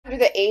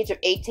the age of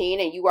 18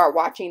 and you are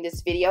watching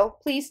this video,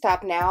 please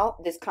stop now.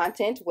 This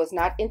content was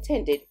not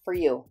intended for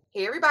you.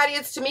 Hey everybody,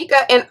 it's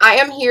TMIKA and I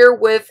am here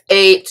with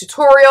a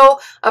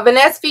tutorial of an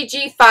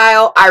SVG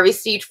file I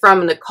received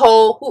from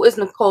Nicole, who is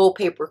Nicole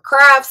Paper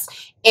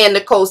Crafts and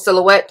Nicole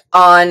Silhouette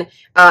on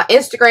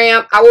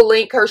Instagram. I will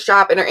link her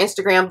shop and her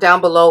Instagram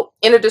down below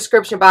in the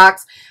description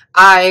box.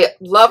 I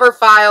love her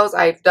files.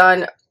 I've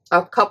done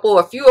a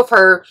few of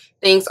her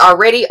things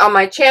already on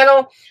my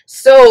channel.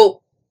 So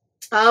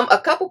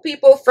a couple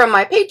people from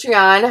my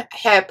Patreon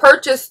had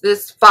purchased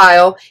this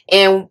file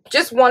and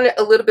just wanted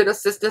a little bit of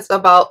assistance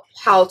about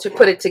how to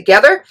put it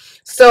together.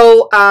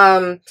 So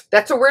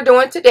that's what we're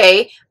doing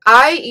today.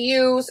 I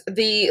use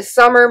the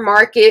Summer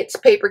Market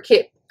paper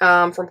kit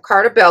from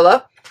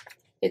Cartabella.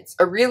 It's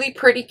a really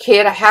pretty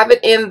kit. I have it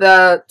in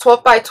the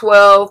 12 by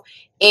 12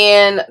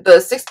 and the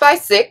 6 by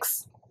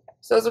 6.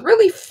 So it's a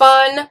really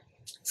fun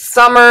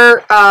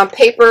summer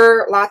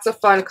paper, lots of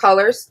fun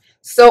colors.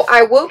 So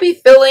I will be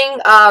filling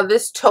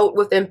this tote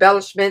with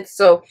embellishments.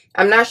 So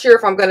I'm not sure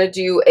if I'm going to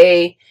do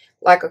a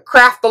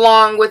craft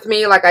along with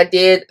me like I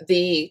did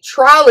the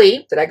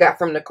trolley that I got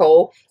from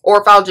Nicole, or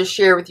if I'll just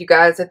share with you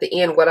guys at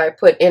the end what I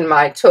put in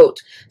my tote.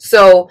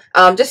 So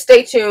just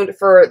stay tuned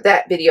for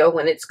that video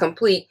when it's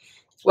complete.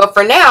 Well,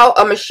 for now,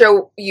 I'm going to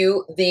show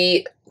you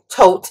the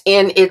tote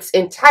in its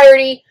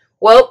entirety.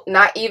 Well,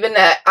 not even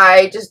that.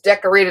 I just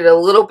decorated a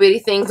little bitty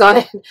things on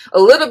it,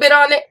 a little bit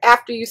on it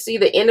after you see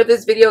the end of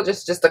this video,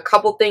 just a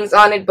couple things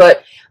on it,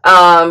 but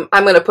I'm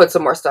going to put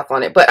some more stuff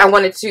on it. But I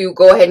wanted to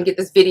go ahead and get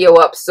this video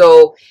up,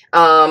 so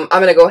I'm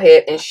going to go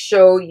ahead and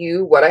show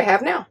you what I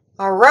have now.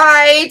 All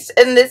right,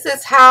 and this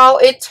is how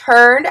it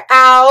turned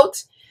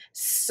out.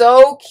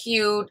 So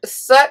cute,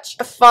 such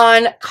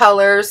fun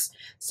colors.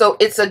 So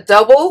it's a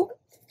double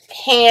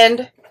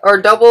hand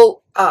or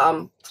double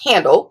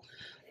handle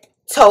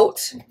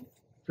tote.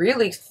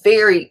 Really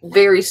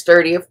very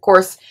sturdy. Of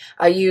course,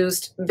 I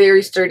used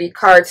very sturdy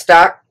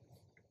cardstock.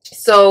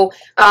 So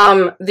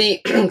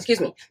excuse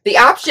me, the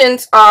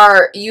options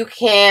are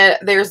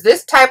there's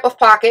this type of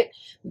pocket,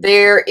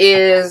 there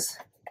is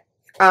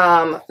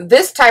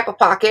this type of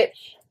pocket,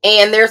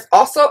 and there's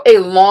also a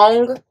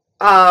long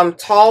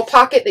tall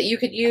pocket that you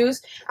could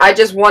use. I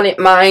just wanted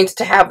mine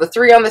to have the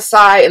 3 on the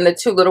side and the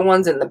 2 little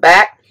ones in the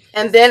back.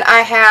 And then I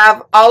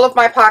have all of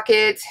my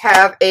pockets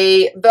have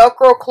a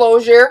Velcro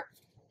closure.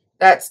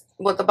 That's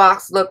what the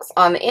box looks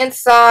on the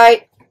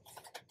inside.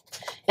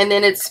 And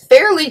then it's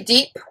fairly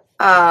deep.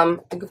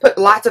 You can put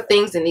lots of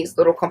things in these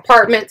little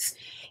compartments.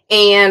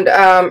 And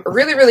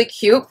really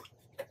cute.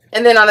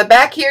 And then on the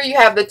back here, you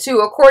have the 2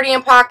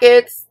 accordion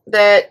pockets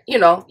that, you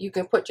know, you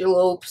can put your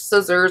little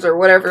scissors or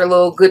whatever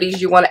little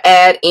goodies you want to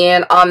add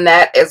in on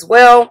that as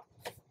well.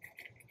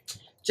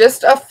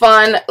 Just a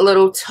fun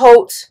little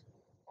tote.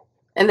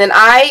 And then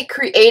I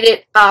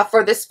created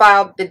for this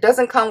file, it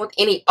doesn't come with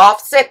any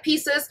offset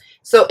pieces.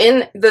 So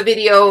in the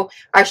video,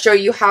 I show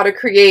you how to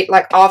create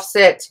like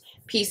offset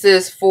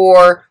pieces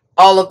for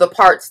all of the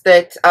parts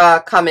that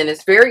come in.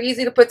 It's very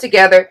easy to put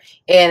together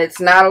and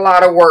it's not a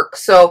lot of work.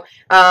 So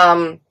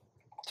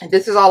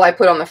this is all I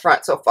put on the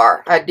front so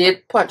far. I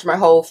did punch my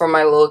hole for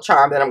my little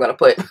charm that I'm going to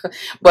put,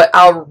 but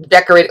I'll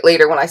decorate it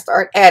later when I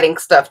start adding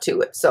stuff to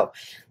it. So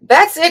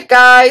that's it,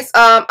 guys.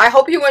 I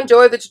hope you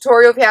enjoyed the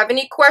tutorial. If you have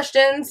any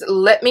questions,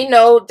 let me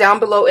know down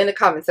below in the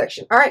comment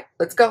section. All right,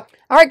 let's go.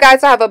 All right,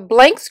 guys, I have a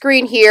blank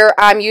screen here.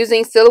 I'm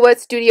using Silhouette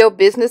Studio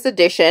Business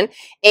Edition,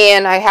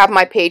 and I have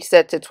my page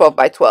set to 12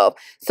 by 12.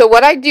 So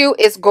what I do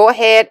is go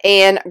ahead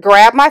and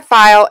grab my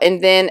file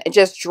and then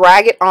just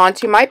drag it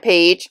onto my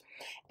page.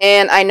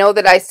 And I know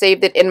that I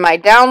saved it in my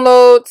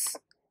downloads,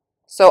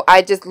 so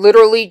I just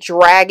literally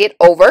drag it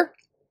over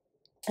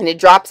and it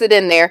drops it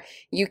in there.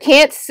 You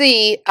can't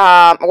see,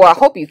 well, I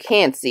hope you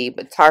can see,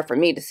 but it's hard for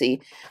me to see.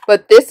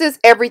 But this is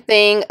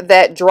everything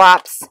that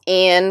drops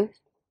in,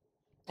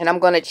 and I'm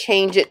going to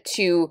change it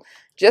to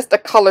just a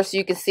color so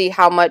you can see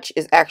how much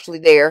is actually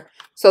there.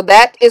 So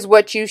that is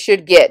what you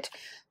should get.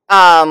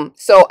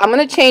 So I'm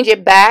going to change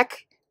it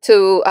back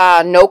to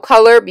no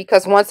color,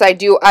 because once I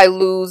do, I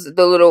lose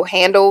the little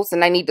handles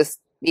and I need to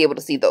be able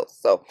to see those,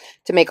 so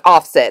to make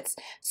offsets.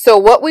 So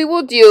what we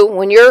will do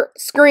when your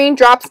screen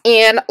drops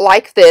in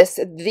like this,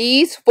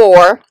 these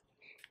 4,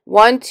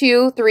 1,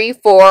 2, 3,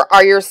 4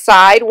 are your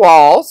side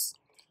walls.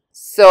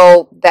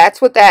 So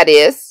that's what that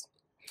is.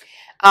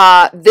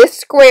 This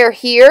square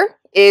here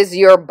is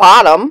your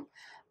bottom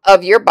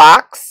of your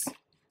box.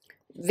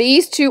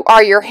 These 2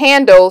 are your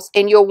handles,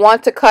 and you'll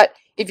want to cut,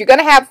 if you're going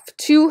to have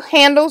 2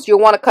 handles, you'll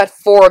want to cut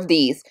 4 of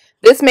these.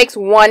 This makes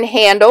 1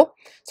 handle.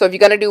 So if you're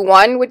going to do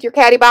 1 with your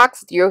caddy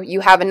box,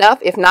 you have enough.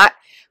 If not,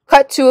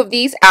 cut 2 of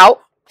these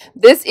out.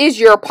 This is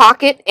your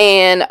pocket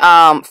and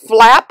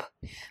flap.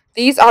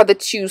 These are the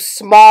 2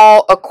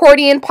 small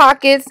accordion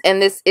pockets,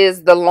 and this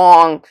is the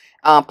long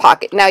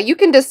pocket. Now you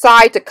can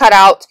decide to cut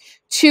out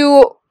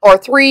 2 or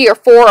 3 or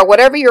 4 or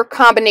whatever your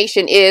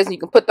combination is. You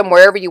can put them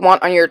wherever you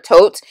want on your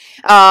tote.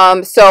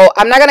 So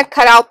I'm not going to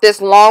cut out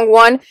this long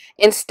one.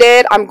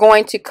 Instead, I'm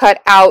going to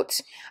cut out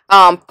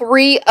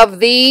 3 of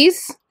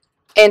these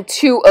and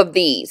 2 of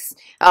these.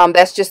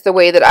 That's just the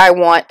way that I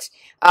want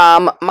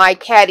my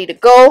caddy to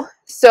go.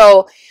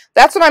 So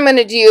that's what I'm going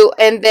to do.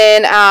 And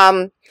then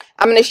I'm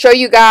going to show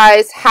you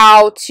guys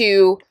how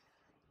to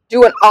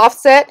do an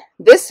offset.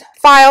 This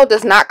file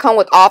does not come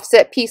with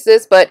offset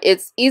pieces, but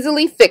it's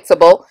easily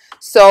fixable.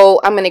 So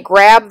I'm going to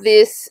grab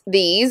these,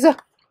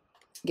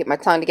 get my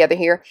tongue together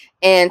here,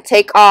 and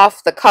take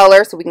off the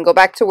color so we can go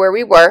back to where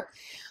we were.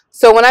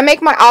 So when I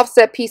make my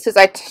offset pieces,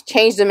 I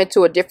change them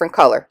into a different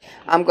color.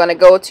 I'm going to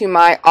go to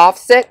my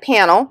offset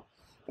panel,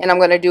 and I'm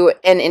going to do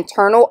an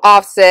internal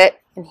offset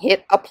and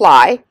hit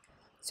apply.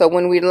 So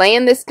when we're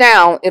laying this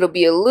down, it'll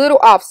be a little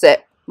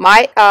offset.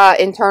 My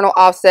internal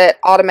offset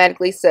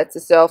automatically sets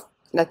itself,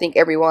 and I think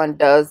everyone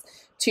does,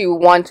 to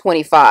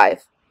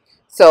 125.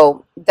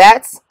 So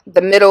that's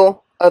the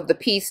middle of the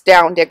piece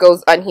down that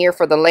goes on here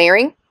for the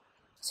layering.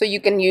 So you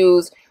can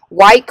use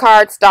white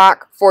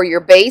cardstock for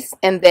your base,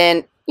 and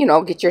then, you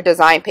know, get your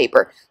design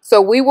paper.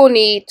 So we will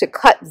need to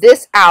cut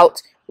this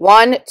out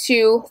 1,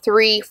 2,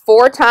 3,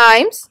 4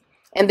 times,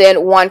 and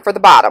then 1 for the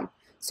bottom.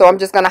 So I'm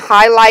just going to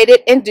highlight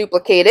it and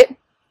duplicate it.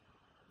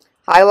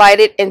 Highlight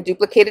it and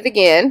duplicate it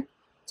again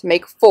to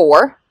make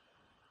 4.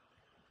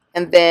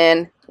 And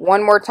then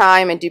 1 more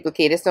time and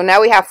duplicate it. So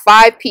now we have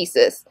 5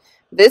 pieces.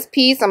 This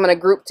piece I'm going to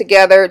group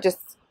together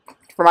just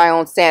for my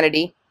own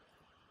sanity.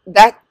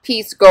 That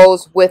piece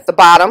goes with the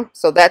bottom.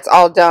 So that's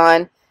all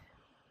done.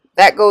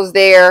 That goes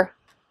there.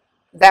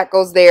 That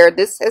goes there.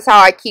 This is how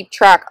I keep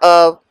track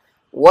of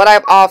what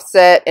I've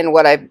offset and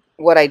what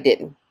I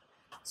didn't.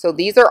 So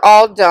these are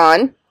all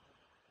done.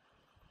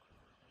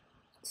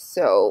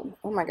 So,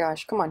 oh my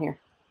gosh, come on here.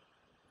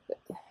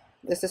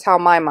 This is how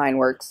my mind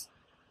works.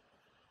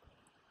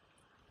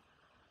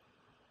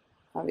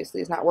 Obviously,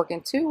 it's not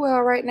working too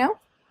well right now.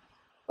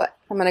 But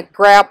I'm going to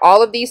grab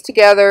all of these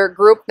together,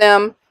 group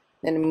them,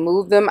 and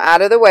move them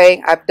out of the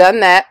way. I've done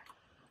that.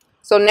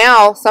 So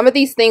now, some of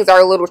these things are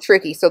a little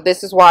tricky. So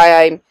this is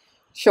why I'm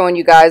showing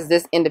you guys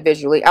this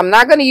individually. I'm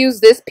not going to use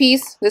this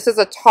piece. This is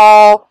a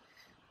tall,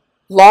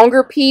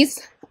 longer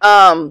piece.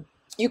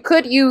 You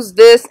could use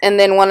this and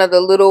then one of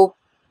the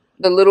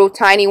little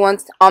tiny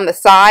ones on the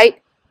side.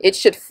 It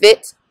should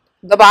fit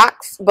the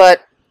box,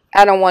 but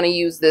I don't want to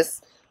use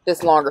this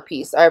longer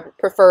piece. I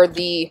prefer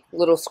the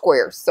little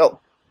squares. So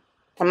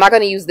I'm not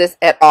going to use this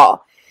at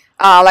all.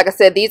 Like I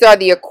said, these are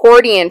the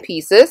accordion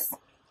pieces,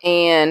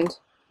 and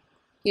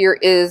here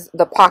is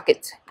the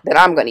pocket that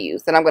I'm going to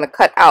use, that I'm going to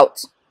cut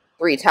out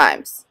 3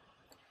 times.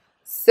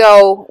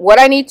 So what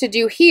I need to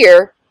do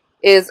here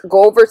is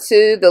go over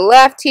to the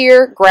left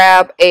here,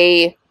 grab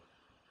a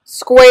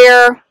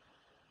square,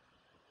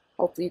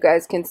 hopefully you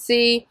guys can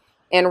see,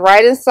 and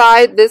right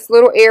inside this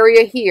little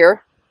area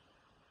here,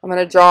 I'm going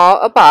to draw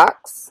a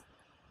box.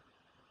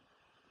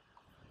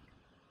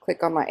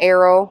 Click on my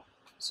arrow.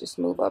 Let's just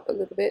move up a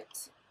little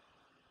bit.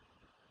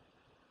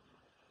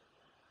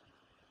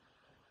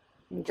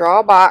 And draw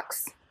a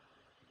box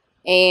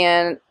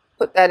and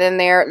put that in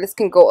there. This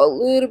can go a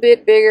little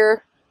bit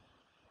bigger.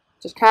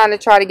 Just kind of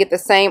try to get the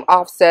same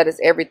offset as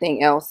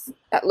everything else.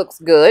 That looks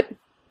good.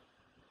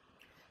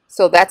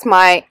 So that's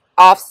my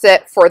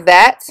offset for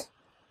that.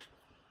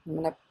 I'm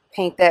going to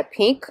paint that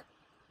pink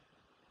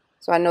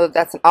so I know that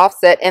that's an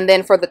offset. And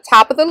then for the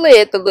top of the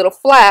lid, the little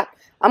flap,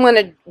 I'm going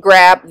to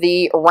grab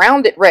the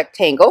rounded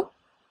rectangle.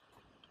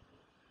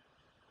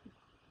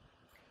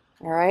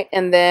 All right,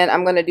 and then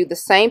I'm going to do the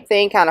same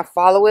thing, kind of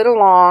follow it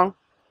along.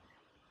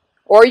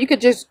 Or you could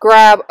just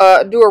grab,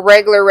 do a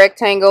regular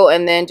rectangle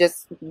and then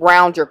just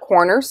round your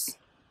corners.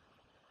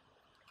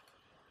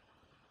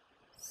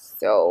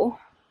 So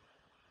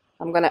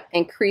I'm going to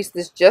increase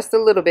this just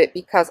a little bit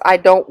because I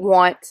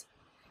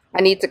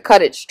need to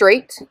cut it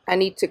straight. I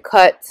need to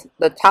cut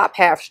the top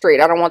half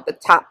straight. I don't want the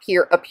top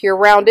here up here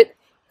rounded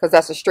because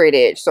that's a straight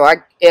edge. So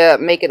I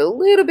make it a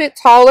little bit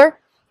taller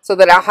so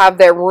that I'll have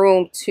that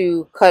room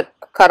to cut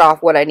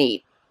off what I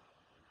need.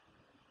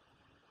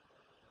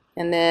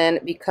 And then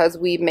because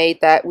we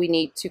made that, we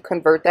need to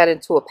convert that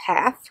into a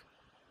path.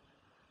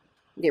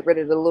 Get rid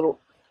of the little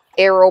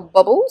arrow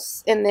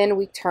bubbles, and then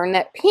we turn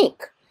that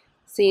pink.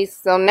 See,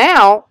 so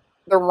now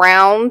the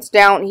rounds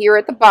down here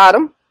at the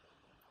bottom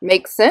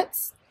make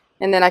sense,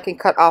 and then I can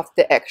cut off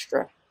the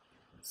extra.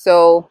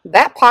 So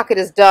that pocket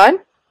is done.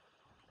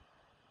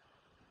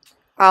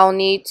 I'll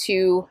need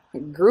to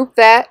group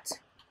that,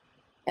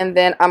 and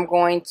then I'm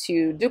going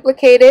to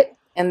duplicate it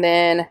and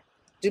then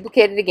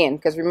duplicate it again,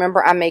 because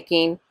remember I'm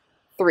making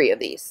 3 of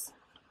these.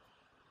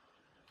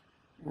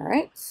 All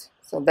right,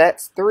 so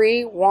that's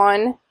 3.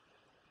 1,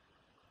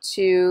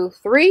 2,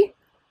 3.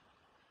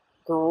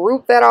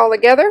 Group that all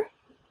together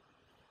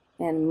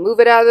and move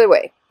it out of the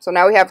way. So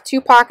now we have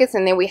 2 pockets,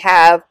 and then we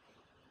have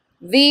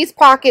these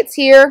pockets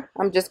here.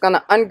 I'm just going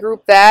to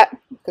ungroup that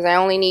because I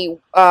only need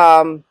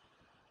oh,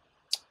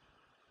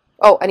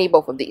 I need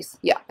both of these.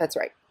 Yeah, that's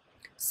right.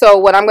 So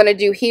what I'm going to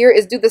do here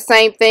is do the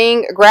same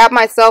thing. Grab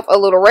myself a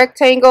little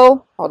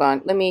rectangle. Hold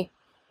on, let me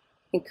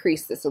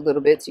increase this a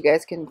little bit so you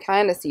guys can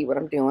kind of see what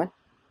I'm doing.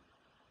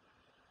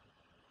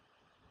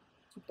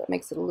 That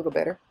makes it a little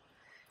better.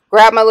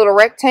 Grab my little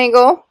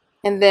rectangle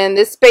And then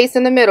this space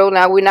in the middle,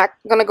 now we're not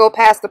going to go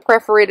past the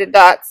perforated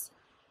dots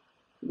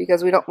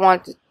because we don't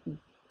want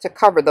to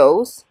cover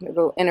those. It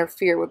will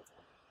interfere with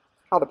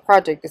how the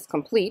project is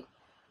complete.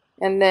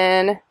 And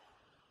then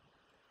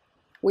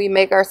we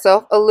make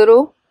ourselves a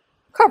little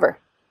cover.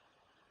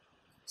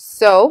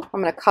 So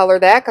I'm going to color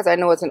that because I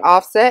know it's an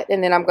offset,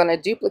 and then I'm going to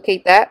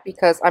duplicate that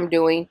because I'm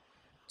doing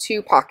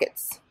 2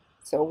 pockets.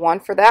 So one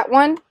for that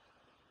one,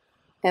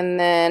 and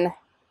then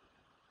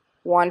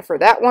one for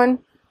that one,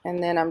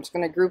 and then I'm just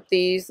going to group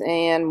these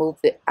and move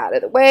it out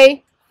of the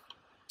way.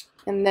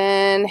 And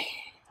then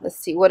let's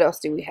see, what else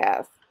do we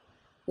have?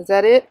 Is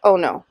that it? Oh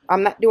no,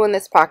 I'm not doing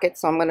this pocket,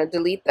 so I'm going to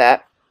delete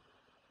that.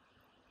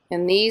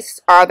 And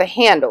these are the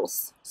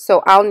handles.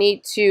 So I'll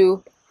need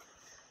to,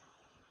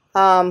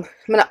 I'm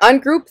going to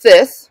ungroup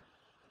this.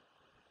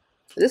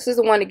 This is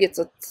the one that gets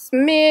a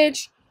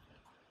smidge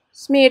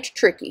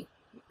tricky.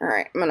 All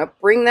right, I'm going to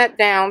bring that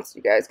down so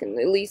you guys can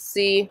at least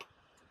see.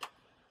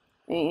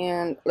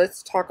 And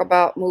let's talk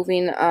about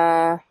moving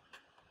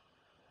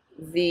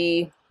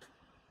the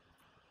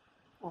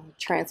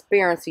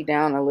transparency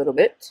down a little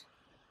bit.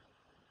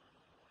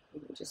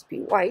 It would just be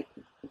white.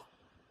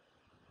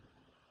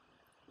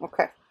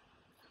 Okay.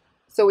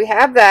 So we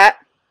have that.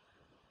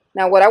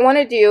 Now what I want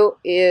to do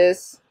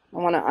is I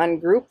want to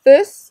ungroup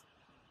this.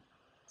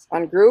 It's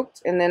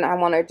ungrouped, and then I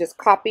want to just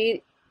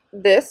copy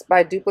this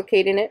by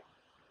duplicating it.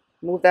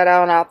 Move that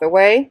out the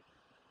way.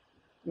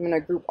 I'm going to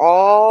group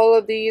all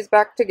of these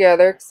back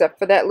together except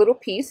for that little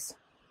piece.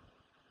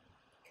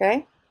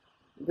 Okay.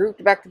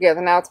 Grouped back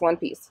together. Now it's one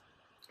piece.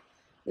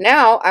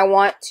 Now I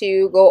want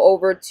to go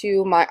over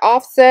to my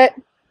offset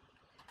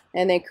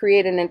and then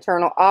create an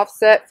internal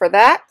offset for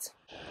that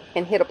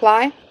and hit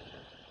apply.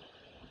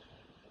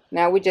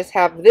 Now we just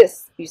have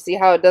this. You see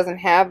how it doesn't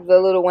have the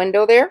little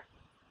window there?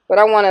 But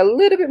I want a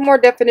little bit more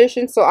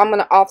definition, so I'm going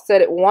to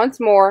offset it once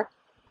more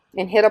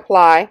and hit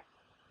apply.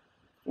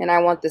 And I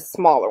want this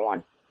smaller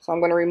one. So I'm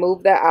going to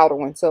remove that outer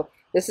one. So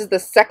this is the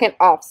second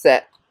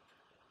offset.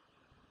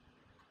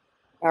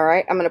 All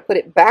right, I'm going to put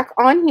it back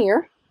on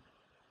here.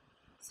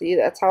 See,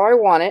 that's how I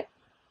want it.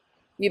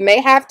 You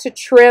may have to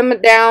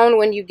trim down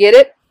when you get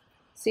it.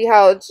 See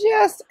how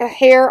just a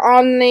hair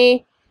on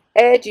the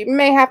edge? You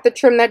may have to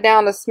trim that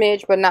down a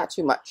smidge, but not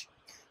too much.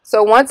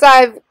 So once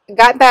I've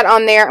got that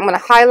on there, I'm going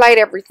to highlight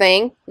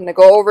everything. I'm going to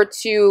go over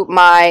to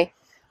my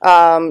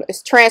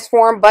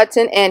transform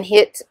button and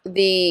hit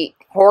the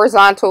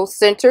horizontal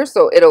center,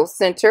 so it'll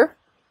center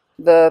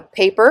the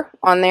paper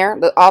on there,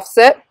 the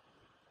offset.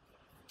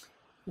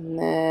 And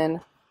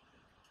then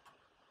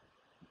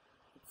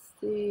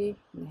let's see,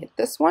 hit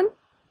this one.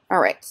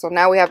 All right, so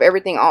now we have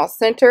everything all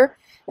center,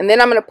 and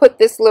then I'm going to put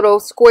this little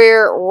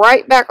square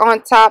right back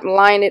on top,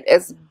 line it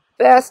as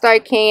best I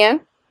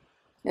can,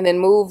 and then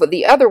move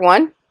the other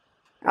one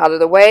out of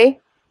the way,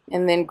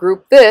 and then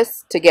group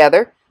this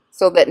together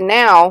so that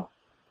now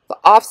the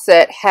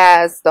offset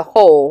has the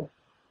hole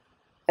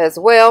as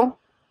well,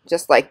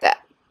 just like that.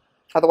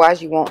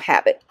 Otherwise you won't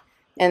have it.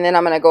 And then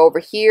I'm going to go over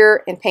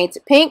here and paint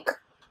it pink,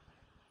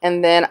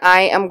 and then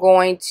I am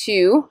going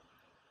to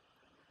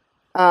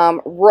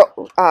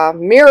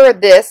mirror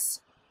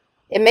this.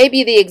 It may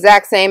be the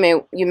exact same,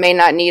 and you may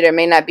not need it, it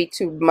may not be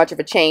too much of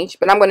a change,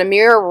 but I'm going to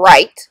mirror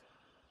right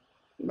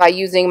by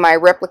using my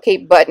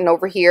replicate button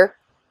over here,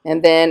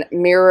 and then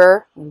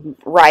mirror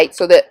right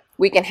so that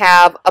we can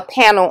have a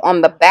panel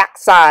on the back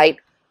side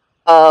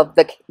of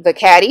the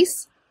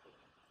caddies.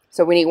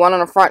 So we need one on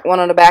the front,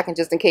 one on the back, and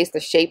just in case the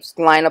shapes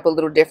line up a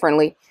little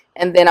differently.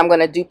 And then I'm going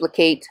to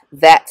duplicate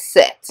that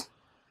set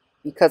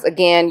because,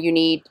 again, you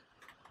need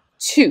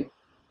 2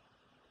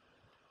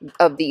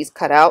 of these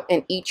cut out,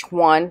 and each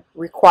one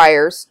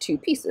requires 2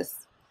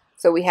 pieces.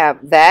 So we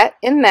have that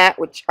and that,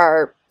 which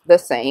are the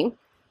same.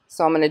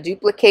 So I'm going to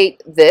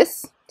duplicate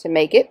this to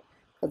make it,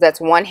 because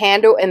that's one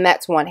handle and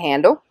that's one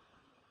handle.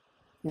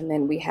 And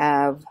then we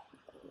have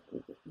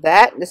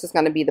that. This is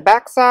going to be the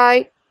back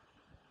side.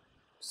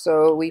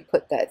 So we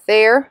put that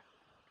there,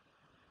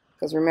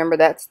 because remember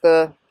that's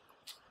the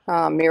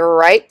mirror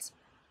right,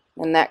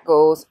 and that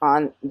goes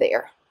on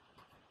there.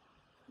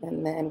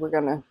 And then we're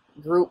going to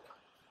group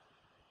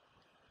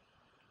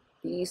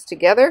these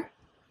together.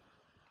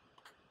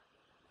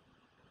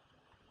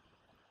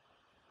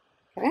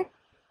 Okay.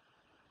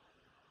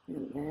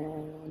 And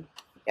then,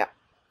 yeah.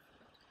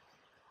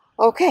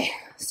 Okay,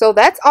 so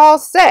that's all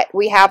set.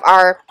 We have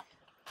our,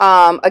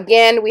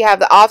 again, we have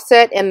the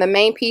offset and the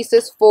main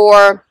pieces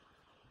for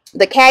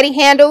the caddy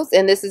handles,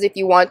 and this is if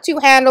you want 2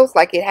 handles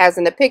like it has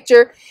in the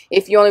picture.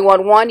 If you only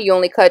want 1, you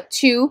only cut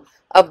 2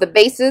 of the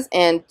bases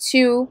and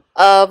 2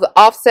 of the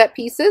offset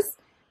pieces.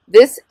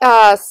 This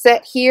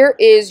set here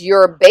is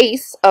your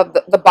base of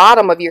the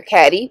bottom of your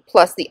caddy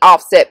plus the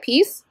offset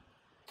piece.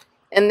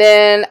 And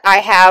then I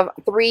have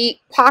 3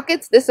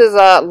 pockets. This is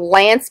a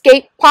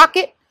landscape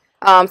pocket.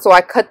 So I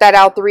cut that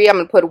out 3. I'm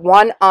going to put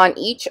 1 on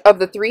each of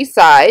the 3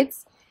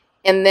 sides.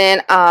 And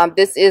then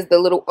this is the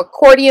little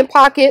accordion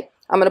pocket.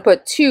 I'm going to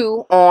put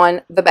 2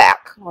 on the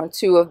back, on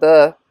 2 of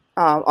the,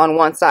 on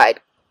one side.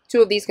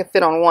 2 of these can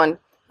fit on one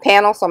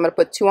panel, so I'm going to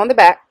put 2 on the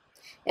back.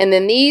 And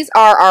then these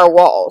are our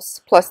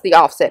walls plus the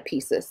offset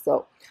pieces.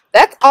 So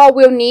that's all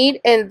we'll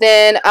need. And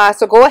then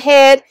so go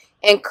ahead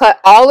and cut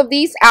all of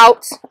these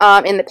out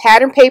in the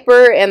pattern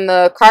paper and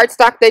the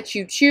cardstock that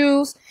you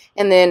choose.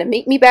 And then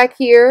meet me back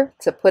here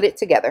to put it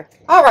together.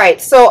 All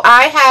right, so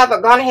I have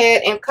gone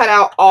ahead and cut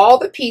out all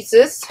the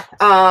pieces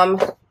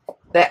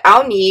that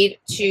I'll need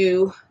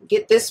to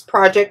get this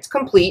project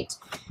complete.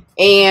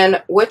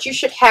 And what you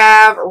should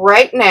have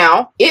right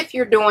now, if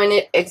you're doing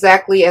it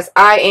exactly as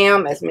I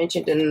am, as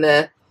mentioned in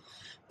the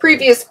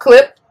previous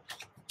clip,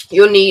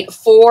 you'll need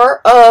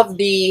 4 of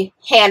the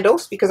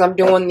handles because I'm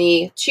doing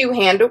the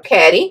 2-handle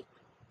caddy.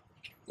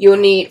 You'll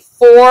need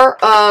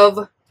 4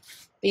 of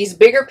these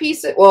bigger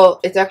pieces. Well,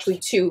 it's actually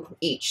 2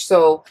 each.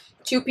 So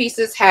 2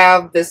 pieces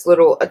have this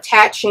little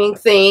attaching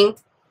thing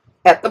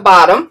at the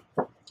bottom.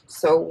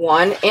 So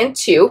 1 and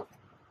 2.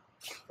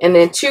 And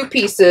then 2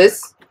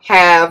 pieces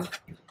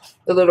have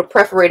the little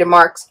perforated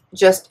marks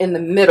just in the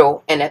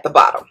middle and at the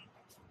bottom.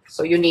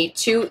 So you need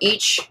 2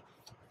 each.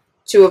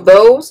 2 of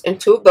those and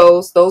 2 of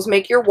those. Those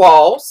make your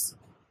walls.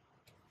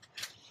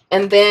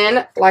 And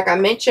then, like I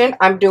mentioned,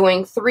 I'm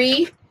doing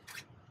 3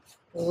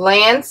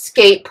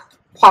 landscape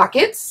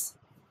pockets.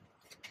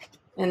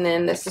 And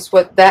then this is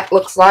what that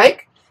looks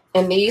like.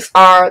 And these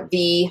are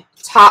the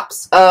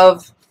tops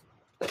of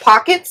the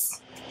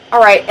pockets. All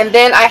right, and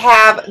then I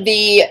have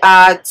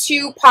the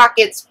 2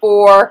 pockets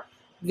for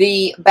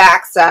the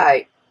back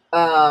side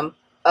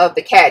of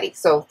the caddy.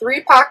 So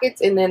 3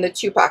 pockets and then the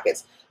 2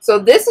 pockets. So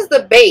this is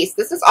the base.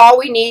 This is all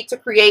we need to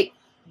create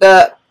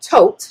the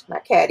tote,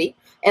 not caddy.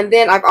 And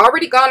then I've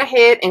already gone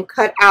ahead and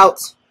cut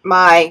out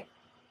my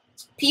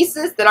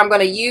pieces that I'm going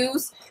to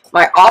use,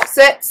 my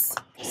offsets.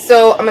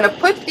 So I'm going to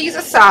put these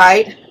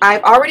aside.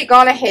 I've already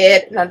gone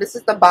ahead. Now this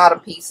is the bottom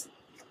piece,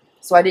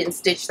 so I didn't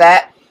stitch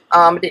that.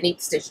 I didn't need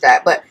to stitch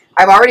that, but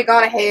I've already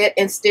gone ahead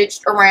and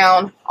stitched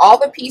around all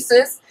the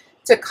pieces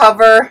to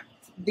cover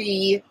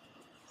the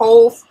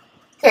whole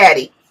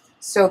caddy.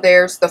 So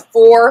there's the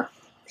 4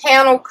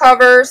 panel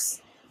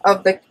covers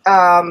of the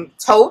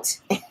tote,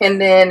 and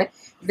then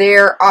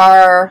there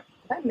are,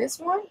 did I miss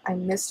one? I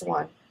missed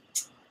one.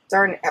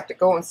 Darn it, I have to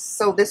go and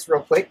sew this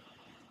real quick.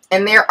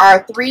 And there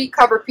are 3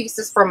 cover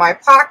pieces for my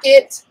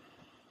pocket.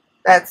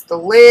 That's the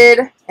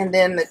lid, and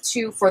then the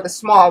 2 for the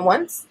small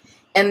ones.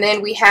 And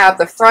then we have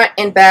the front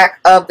and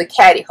back of the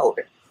caddy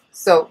holder.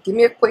 So give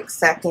me a quick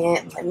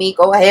second. Let me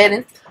go ahead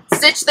and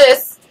stitch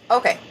this.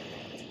 Okay,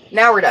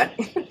 now we're done.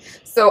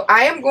 So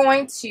I am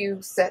going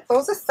to set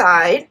those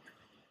aside.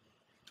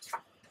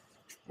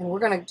 And we're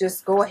going to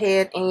just go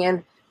ahead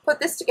and put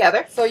this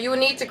together. So you will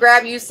need to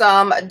grab you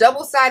some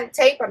double-sided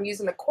tape. I'm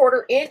using a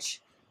 1/4 inch.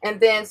 And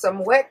then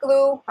some wet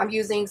glue. I'm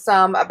using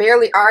some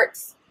Barely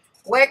Arts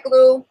wet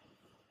glue.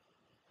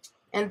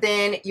 And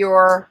then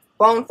your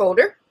bone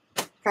folder.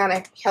 Kind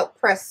of help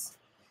press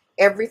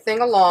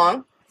everything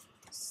along.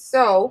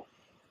 So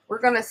we're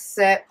going to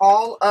set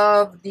all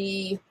of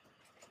the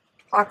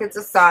pockets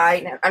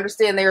aside. And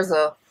understand there's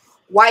a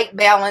white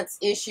balance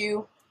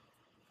issue.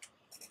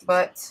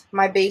 But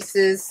my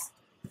bases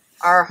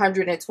are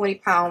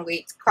 120-pound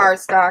weight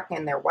cardstock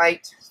and they're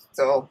white.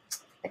 So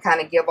I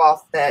kind of give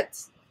off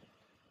that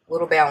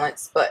little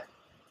balance. But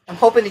I'm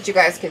hoping that you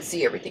guys can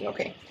see everything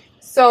okay.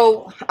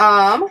 So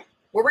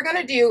what we're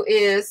going to do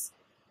is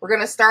we're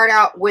going to start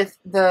out with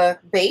the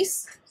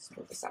base. Let's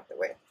move this out the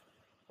way.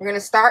 We're going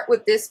to start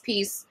with this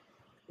piece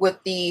with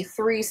the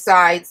 3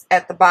 sides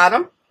at the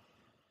bottom.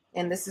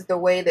 And this is the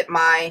way that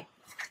my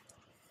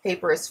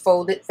paper is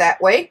folded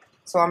that way.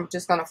 So I'm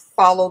just going to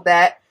follow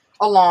that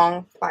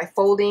along by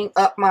folding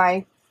up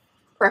my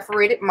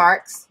perforated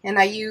marks. And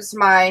I use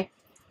my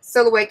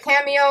Silhouette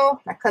Cameo.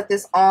 I cut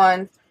this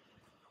on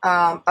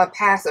a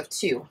pass of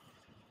 2.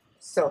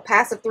 So a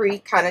pass of 3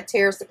 kind of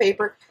tears the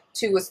paper.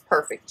 2 is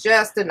perfect,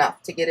 just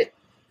enough to get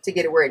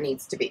it where it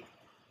needs to be.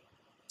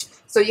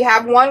 So you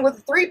have one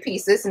with 3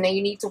 pieces, and then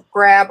you need to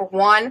grab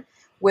one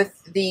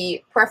with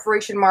the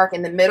perforation mark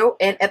in the middle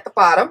and at the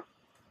bottom.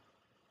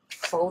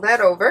 Fold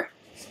that over.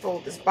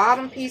 Fold this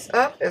bottom piece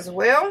up as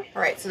well.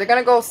 All right, so they're going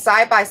to go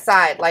side by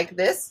side like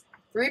this.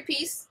 3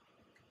 piece,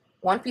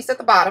 1 piece at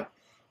the bottom.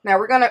 Now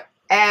we're going to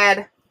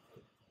add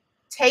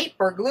tape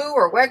or glue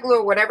or wet glue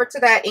or whatever to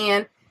that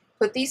end.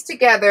 Put these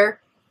together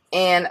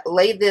and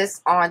lay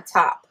this on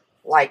top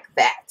like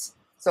that.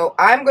 So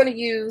I'm going to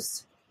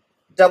use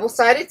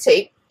double-sided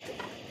tape.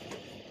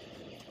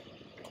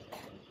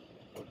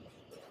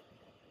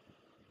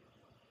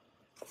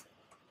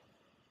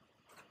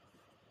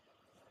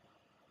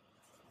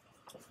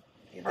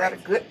 Give that a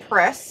good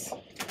press.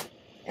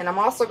 And I'm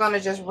also going to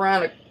just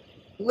run a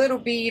little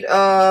bead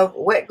of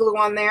wet glue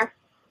on there.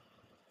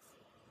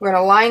 We're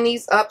going to line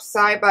these up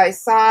side by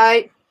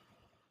side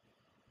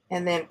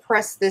and then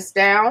press this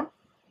down.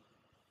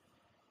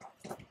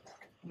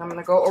 And I'm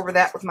going to go over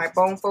that with my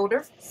bone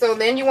folder. So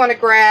then you want to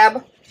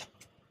grab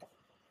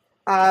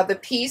the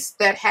piece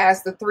that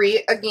has the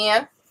 3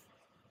 again.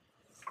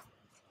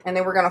 And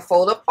then we're going to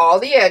fold up all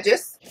the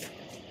edges.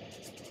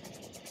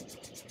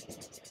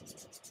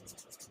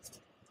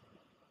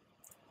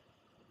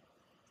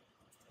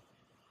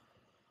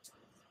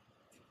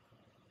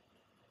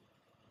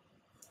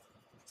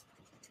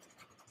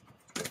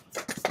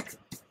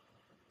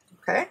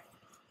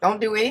 Don't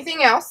do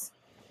anything else.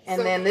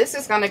 And then this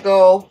is going to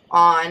go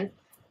on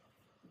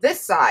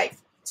this side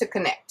to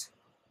connect.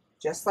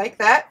 Just like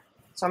that.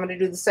 So I'm going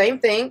to do the same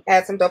thing.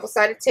 Add some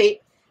double-sided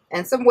tape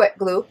and some wet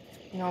glue.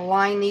 I'm going to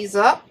line these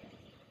up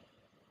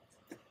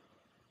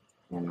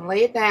and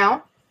lay it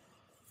down.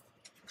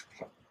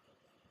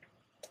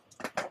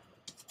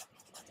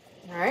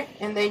 Alright,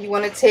 and then you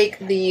want to take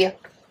the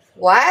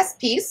last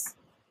piece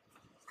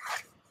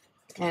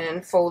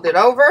and fold it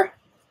over.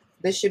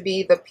 This should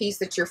be the piece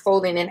that you're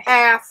folding in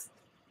half,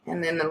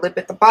 and then the lip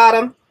at the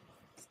bottom,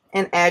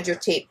 and add your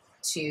tape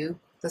to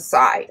the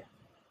side.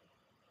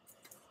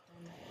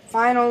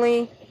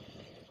 Finally,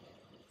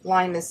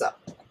 line this up.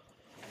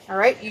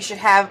 Alright, you should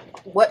have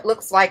what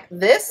looks like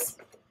this.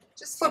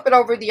 Just flip it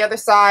over the other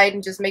side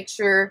and just make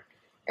sure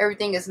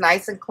everything is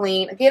nice and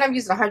clean. Again, I'm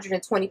using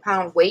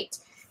 120-pound weight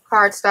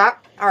cardstock.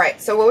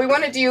 Alright, so what we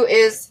want to do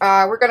is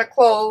we're going to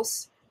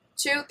close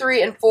 2,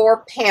 3, and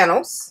 4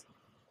 panels.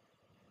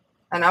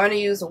 And I'm going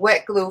to use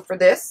wet glue for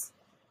this.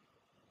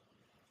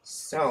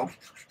 So,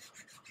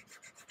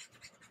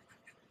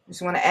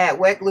 just want to add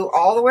wet glue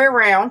all the way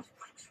around.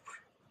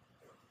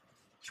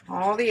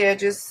 All the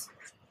edges.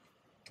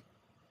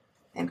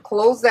 And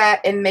close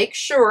that and make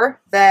sure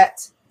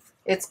that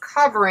it's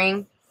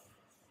covering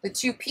the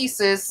 2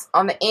 pieces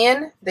on the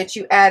end that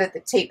you added the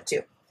tape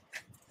to.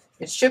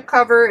 It should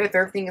cover, if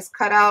everything is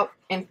cut out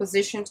and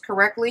positioned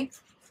correctly,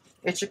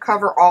 it should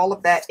cover all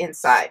of that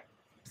inside.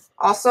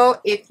 Also,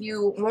 if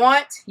you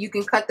want, you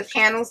can cut the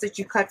panels that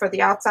you cut for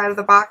the outside of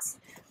the box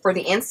for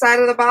the inside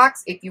of the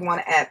box if you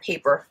want to add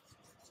paper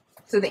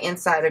to the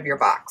inside of your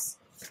box.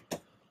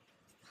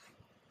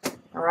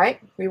 Alright,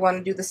 we want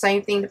to do the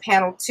same thing to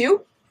panel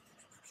 2.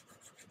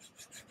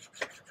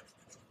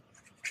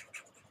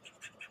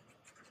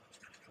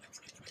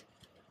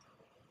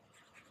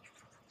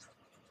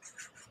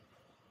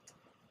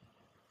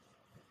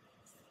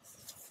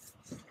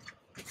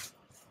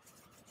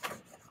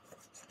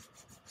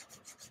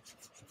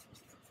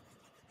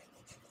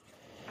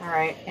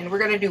 Alright, and we're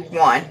going to do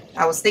 1.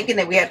 I was thinking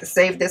that we had to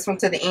save this one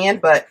to the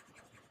end, but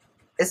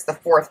it's the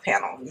 4th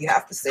panel you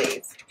have to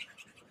save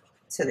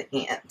to the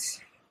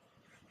end.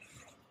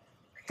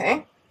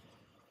 Okay,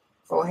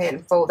 go ahead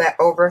and fold that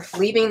over,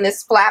 leaving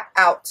this flap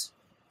out,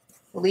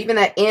 leaving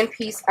that end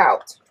piece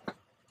out.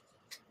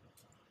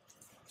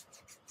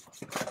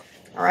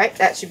 Alright,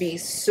 that should be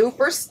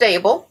super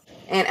stable.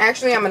 And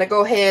actually, I'm going to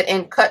go ahead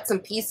and cut some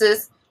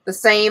pieces, the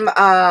same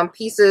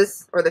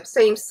pieces or the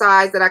same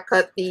size that I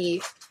cut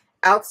the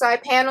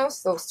outside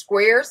panels, those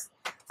squares.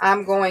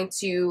 I'm going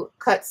to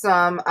cut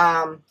some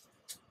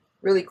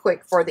really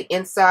quick for the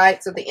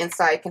inside so the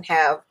inside can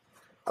have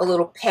a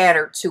little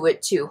pattern to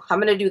it too. I'm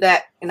going to do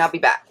that and I'll be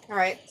back.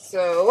 Alright,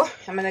 so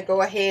I'm going to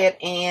go ahead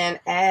and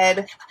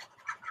add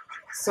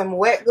some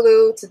wet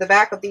glue to the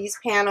back of these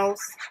panels.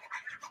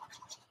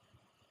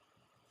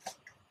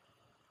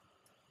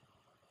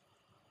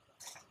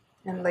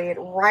 And lay it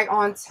right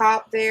on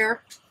top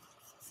there.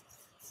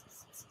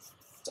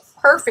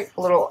 Perfect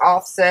little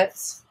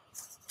offsets.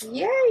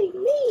 Yay,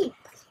 me!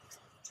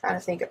 Trying to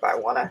think if I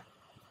want to.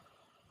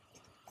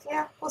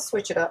 Yeah, we'll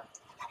switch it up.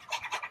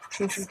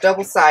 Since it's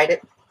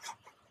double-sided.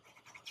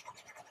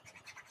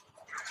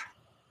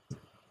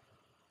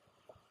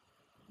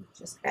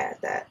 Just add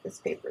that. This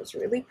paper is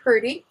really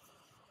pretty.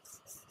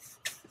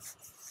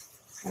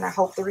 And I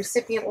hope the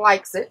recipient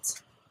likes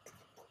it.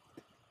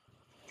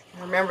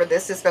 Remember,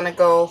 this is going to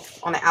go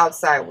on the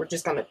outside. We're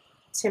just going to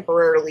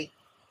temporarily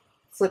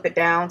flip it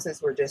down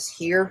since we're just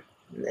here,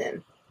 and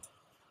then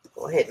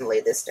go ahead and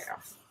lay this down.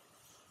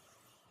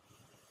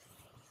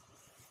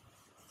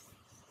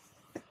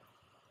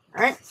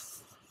 Alright,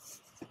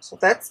 so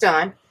that's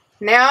done.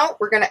 Now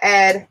we're going to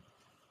add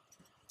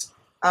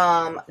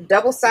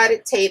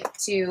double-sided tape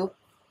to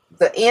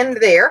the end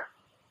there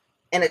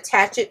and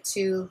attach it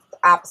to the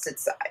opposite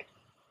side.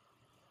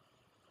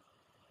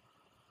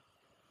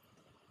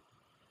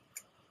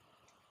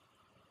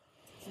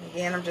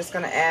 Again, I'm just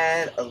going to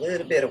add a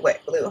little bit of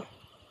wet glue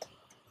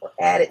for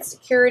added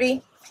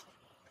security.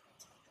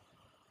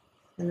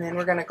 And then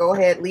we're going to go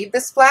ahead, leave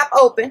this flap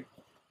open.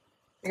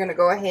 We're going to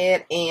go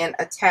ahead and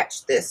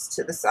attach this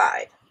to the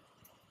side.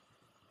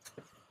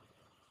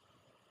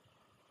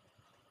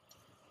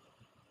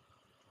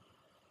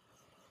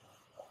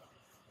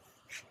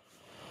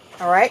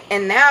 Alright,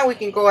 and now we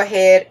can go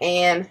ahead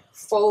and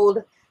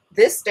fold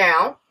this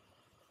down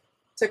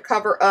to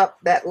cover up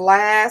that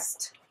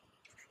last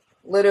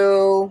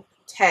little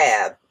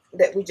tab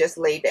that we just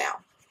laid down.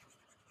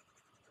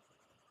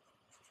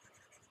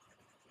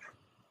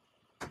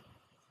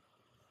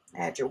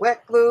 Add your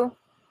wet glue.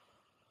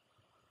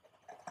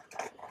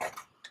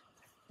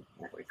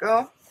 There we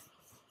go.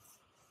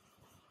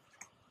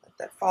 Let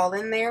that fall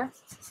in there.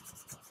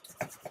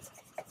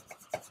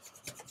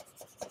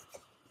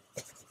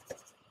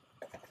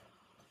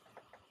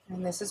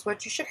 And this is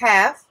what you should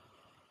have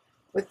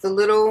with the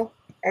little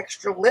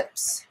extra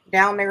lips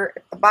down there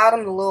at the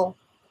bottom, the little,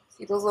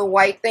 see those little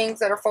white things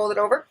that are folded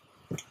over?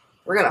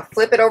 We're going to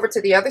flip it over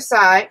to the other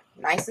side,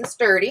 nice and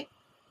sturdy.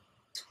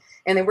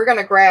 And then we're going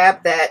to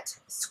grab that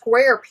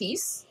square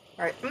piece.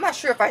 All right, I'm not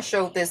sure if I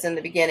showed this in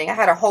the beginning. I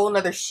had a whole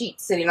nother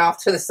sheet sitting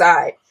off to the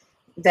side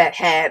that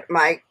had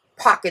my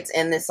pockets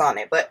and this on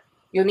it. But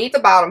you'll need the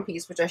bottom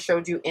piece, which I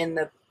showed you in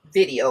the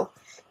video.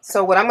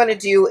 So what I'm going to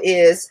do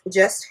is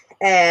just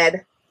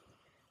add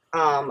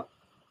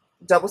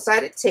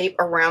double-sided tape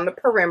around the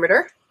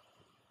perimeter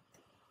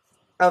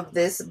of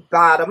this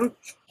bottom,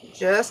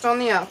 just on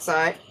the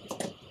outside.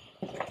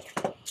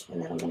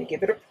 And then I'm going to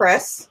give it a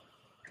press.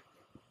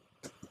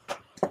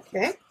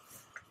 Okay.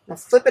 Now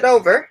flip it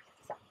over,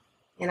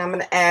 and I'm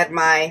going to add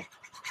my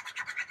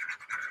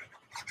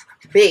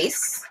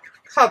base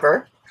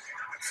cover.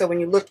 So when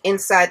you look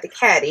inside the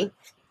caddy,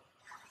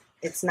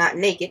 it's not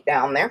naked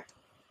down there.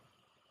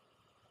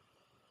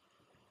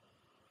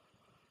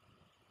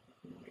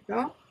 There we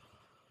go.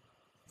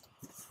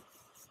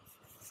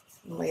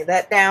 Lay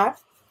that down.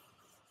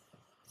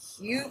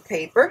 Cute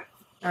paper.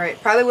 All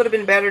right, probably would have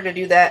been better to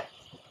do that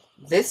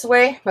this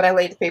way, but I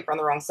laid the paper on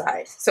the wrong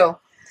side. So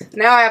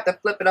now I have to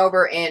flip it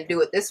over and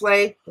do it this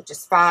way, which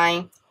is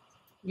fine.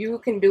 You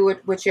can do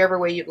it whichever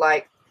way you'd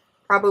like.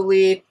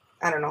 Probably,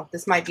 I don't know,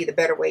 this might be the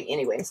better way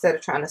anyway, instead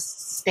of trying to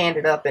stand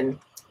it up and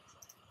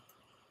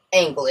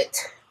angle it.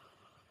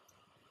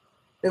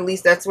 At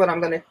least that's what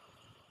I'm going to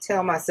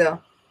tell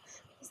myself.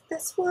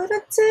 That's what I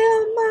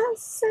tell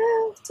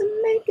myself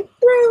to make it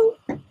through.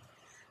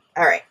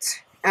 All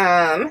right.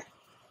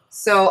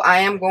 So I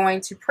am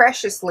going to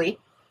preciously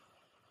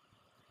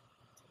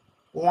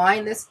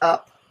line this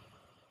up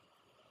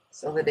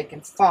so that it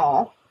can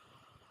fall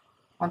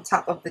on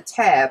top of the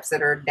tabs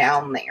that are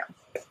down there.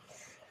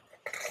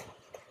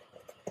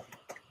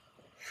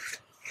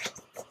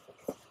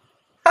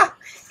 Ha!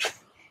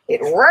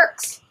 It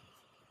works.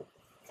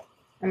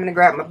 I'm going to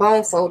grab my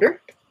bone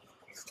folder.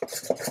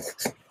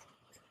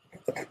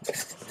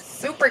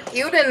 Super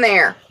cute in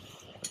there.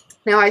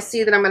 Now I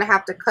see that I'm going to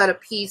have to cut a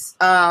piece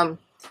to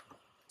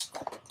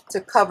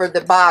cover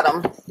the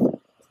bottom,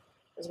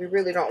 because we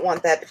really don't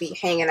want that to be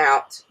hanging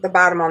out, the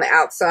bottom on the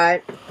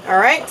outside. All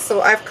right,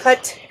 so I've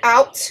cut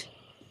out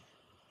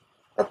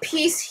a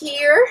piece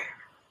here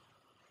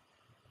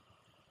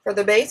for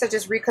the base. I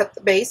just recut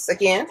the base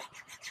again.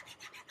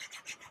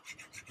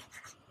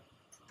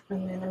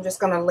 And then I'm just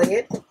going to lay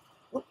it,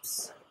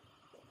 oops,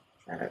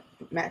 try to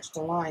match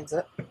the lines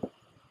up. I'm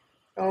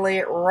going to lay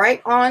it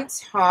right on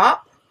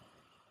top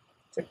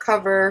to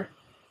cover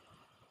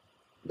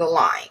the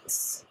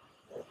lines.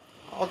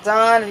 All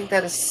done. I think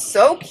that is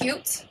so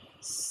cute.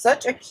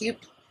 Such a cute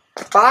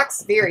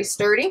box. Very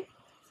sturdy.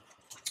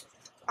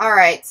 All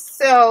right,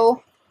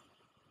 so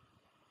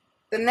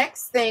the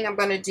next thing I'm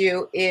going to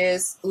do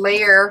is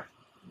layer,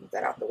 move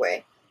that out the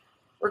way.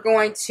 We're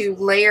going to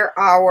layer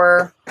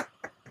our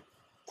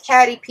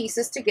caddy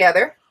pieces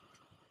together.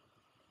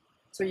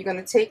 So you're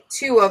going to take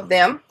two of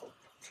them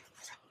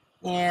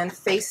and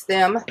face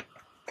them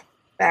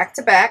back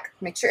to back.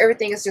 Make sure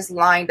everything is just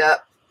lined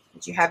up,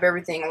 that you have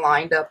everything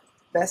lined up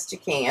best you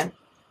can.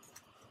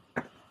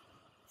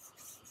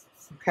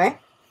 Okay.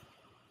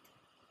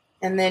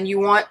 And then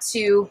you want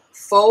to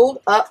fold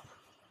up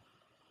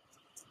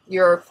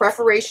your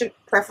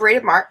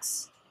perforated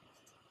marks.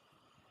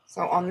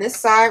 So on this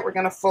side, we're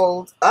going to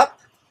fold up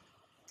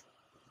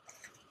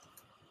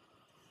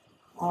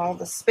all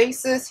the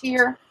spaces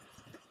here.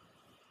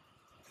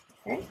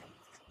 Okay.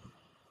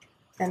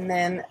 And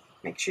then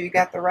make sure you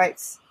got the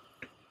right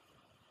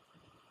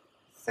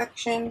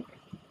section.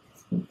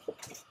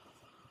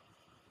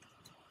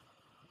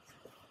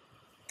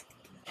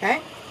 Okay,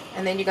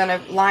 and then you're going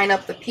to line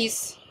up the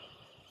piece,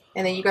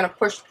 and then you're going to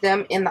push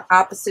them in the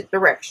opposite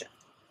direction.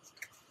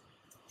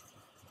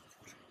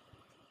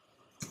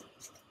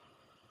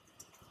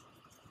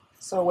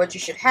 So what you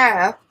should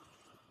have,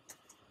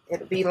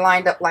 it'll be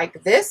lined up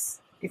like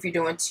this if you're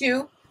doing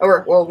two,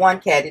 or well, one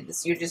caddy.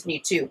 This, you just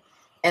need two,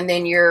 and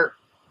then your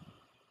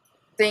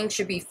thing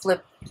should be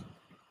flipped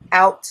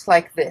out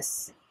like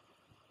this.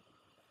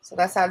 So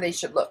that's how they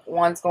should look.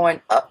 One's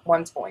going up,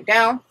 one's going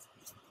down.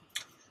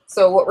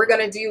 So what we're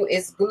going to do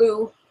is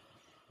glue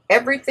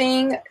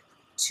everything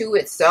to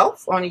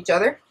itself on each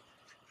other,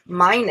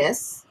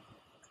 minus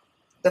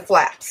the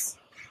flaps.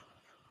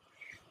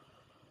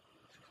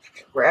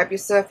 Grab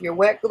yourself your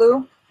wet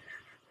glue.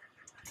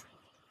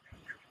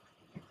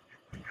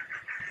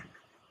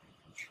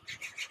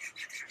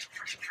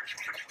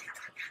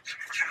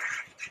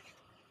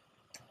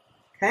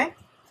 Okay.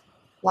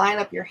 Line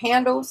up your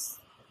handles.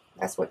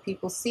 That's what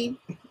people see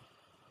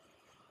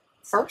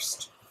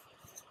first.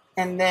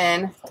 And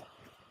then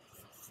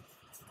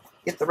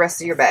get the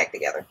rest of your bag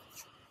together.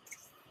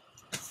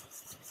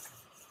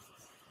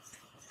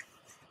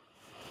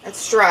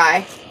 It's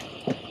dry.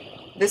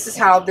 This is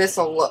how this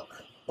will look,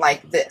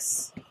 like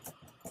this.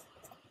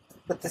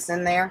 Put this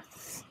in there.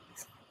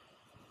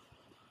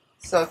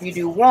 So if you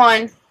do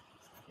one,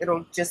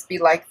 it'll just be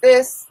like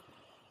this,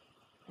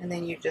 and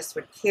then you just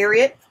would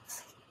carry it.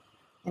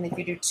 And if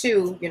you do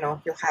two, you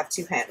know, you'll have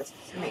two handles.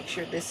 So make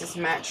sure this is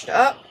matched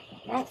up.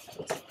 Oh,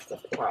 flip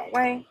it the wrong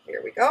way.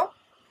 There we go.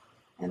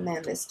 And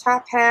then this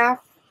top half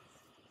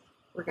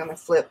we're going to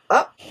flip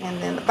up,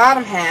 and then the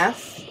bottom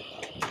half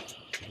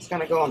is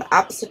going to go in the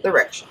opposite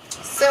direction.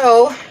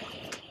 So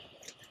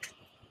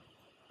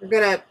we're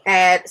going to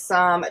add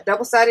some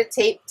double-sided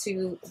tape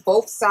to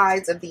both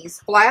sides of these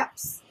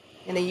flaps,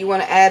 and then you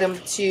want to add them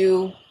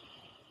to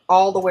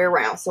all the way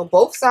around. So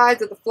both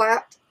sides of the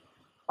flap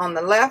on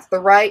the left, the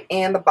right,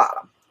 and the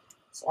bottom.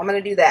 So I'm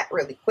going to do that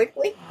really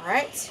quickly. All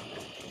right.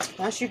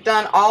 Once you've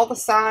done all the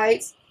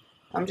sides,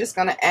 I'm just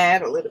going to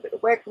add a little bit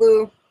of wet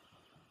glue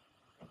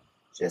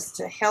just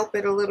to help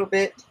it a little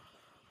bit,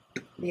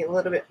 be a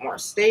little bit more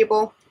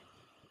stable.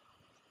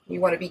 You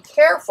want to be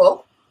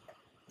careful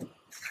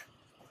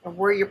of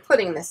where you're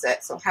putting this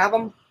at. So have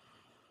them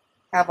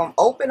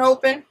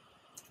open,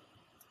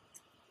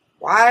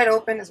 wide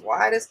open, as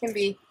wide as can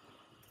be.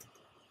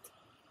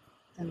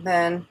 And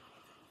then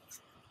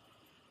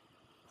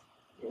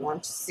you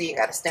want to see, you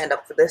got to stand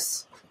up for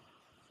this.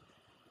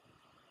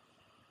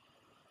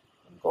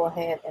 Go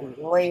ahead and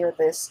layer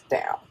this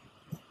down.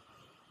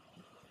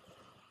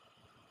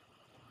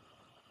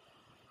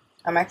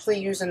 I'm actually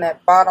using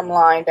that bottom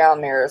line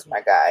down there as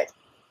my guide.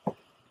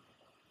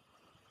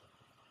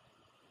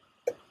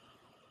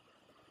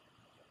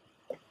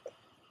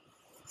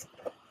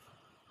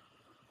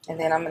 And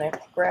then I'm going to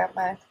grab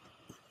my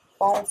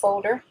foam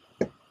folder.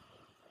 Make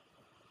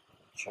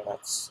sure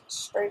that's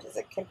straight as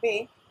it can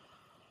be.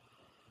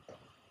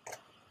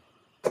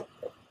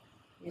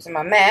 Using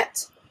my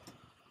mat.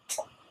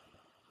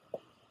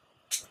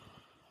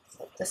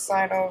 Flip this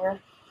side over.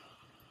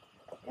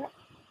 Yep.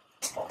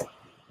 All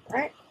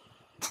right.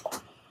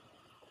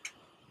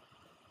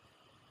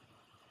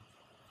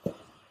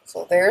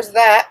 So there's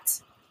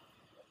that.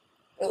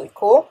 Really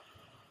cool.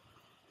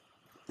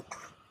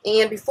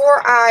 And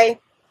before I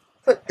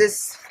put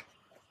this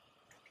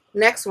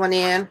next one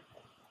in,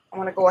 I'm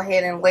going to go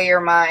ahead and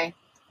layer my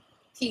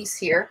piece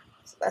here.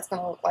 So that's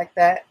going to look like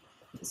that.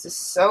 This is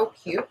so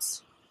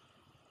cute,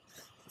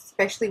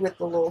 especially with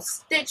the little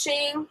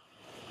stitching.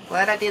 I'm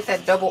glad I did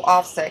that double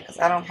offset because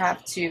I don't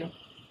have to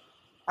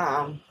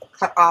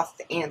cut off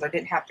the ends. I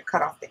didn't have to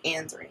cut off the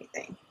ends or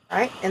anything. All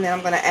right, and then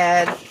I'm going to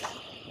add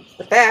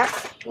the back.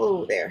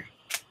 Whoa there.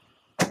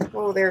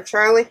 Whoa there,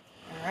 Charlie.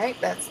 All right,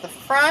 that's the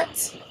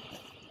front.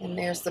 And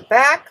there's the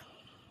back.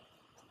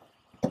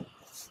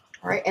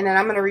 All right, and then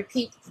I'm going to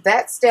repeat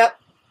that step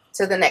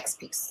to the next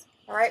piece.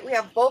 All right, we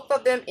have both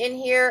of them in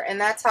here, and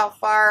that's how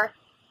far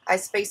I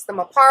spaced them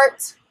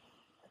apart.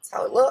 That's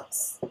how it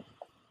looks.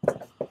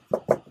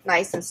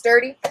 Nice and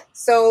sturdy.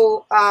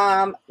 So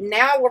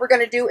now what we're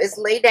going to do is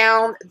lay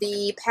down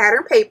the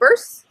pattern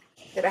papers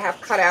that I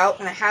have cut out,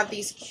 and I have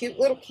these cute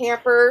little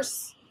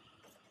campers.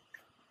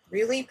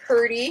 Really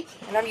pretty.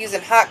 And I'm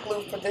using hot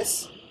glue for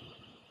this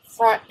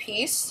front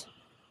piece.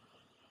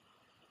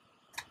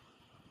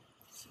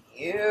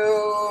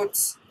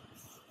 Cute.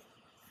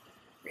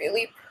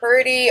 Really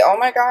pretty. Oh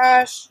my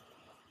gosh.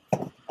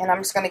 And I'm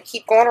just going to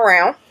keep going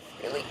around.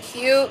 Really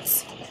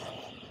cute.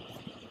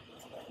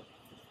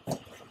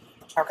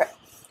 Okay.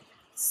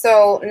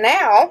 So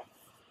now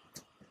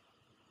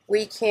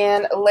we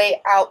can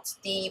lay out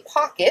the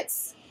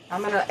pockets.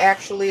 I'm going to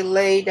actually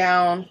lay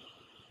down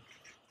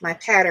my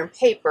pattern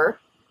paper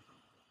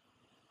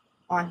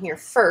on here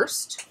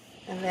first.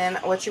 And then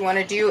what you want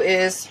to do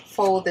is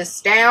fold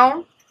this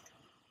down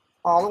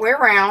all the way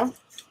around,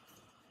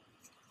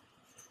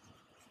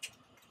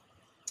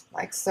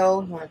 like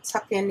so. You want to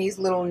tuck in these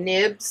little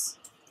nibs,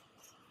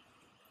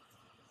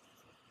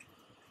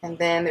 and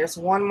then there's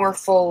one more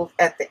fold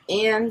at the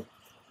end.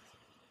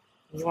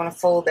 You want to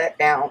fold that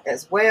down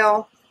as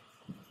well,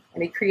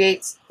 and it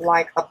creates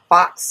like a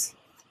box,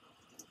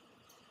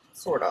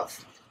 sort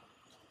of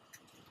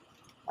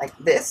like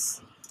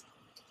this.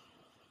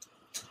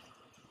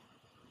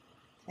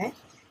 Okay,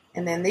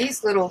 and then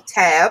these little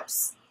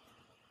tabs,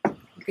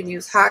 you can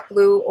use hot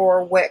glue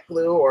or wet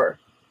glue or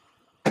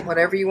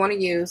whatever you want to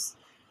use.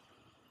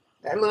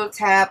 That little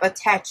tab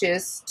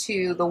attaches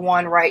to the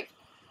one right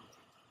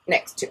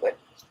next to it.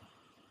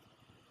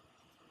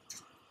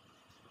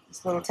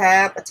 This little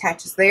tab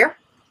attaches there.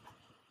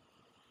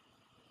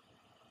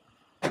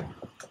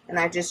 And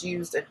I just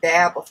used a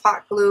dab of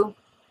hot glue.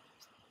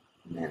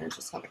 And then I'm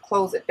just going to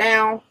close it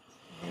down.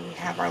 And we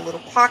have our little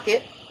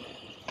pocket.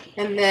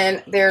 And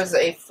then there's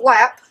a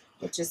flap,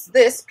 which is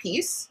this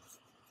piece.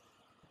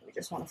 We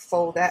just want to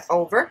fold that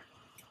over.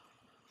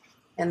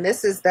 And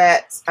this is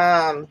that,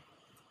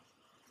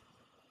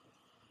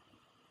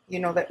 you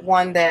know, that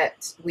one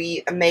that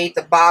we made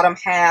the bottom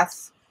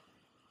half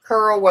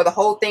curl, where the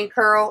whole thing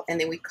curl, and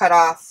then we cut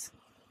off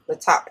the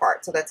top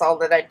part. So that's all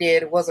that I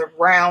did. It was a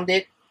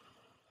rounded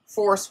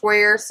 4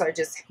 squares, so I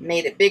just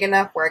made it big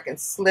enough where I can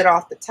slit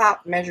off the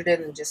top, measured it,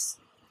 and just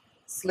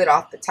slit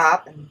off the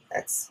top, and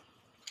that's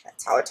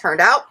how it turned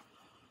out.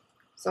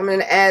 So I'm going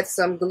to add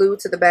some glue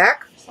to the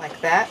back, just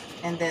like that,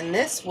 and then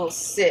this will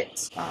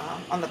sit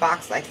on the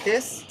box like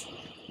this.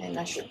 And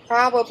I should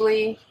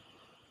probably,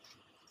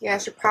 yeah, I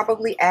should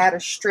probably add a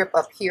strip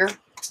up here.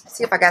 Let's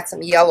see if I got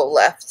some yellow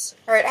left.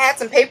 All right, I had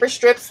some paper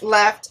strips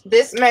left.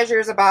 This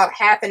measures about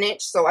 1/2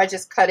 inch, so I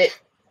just cut it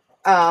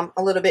a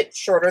little bit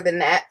shorter than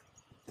that.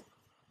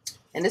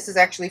 And this is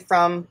actually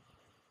from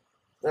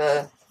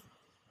the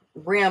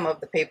rim of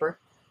the paper.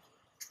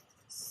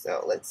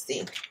 So let's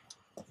see.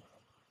 I'm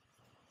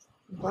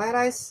glad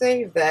I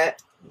saved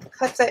that.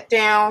 Cut that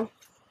down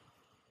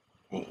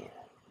and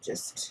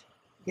just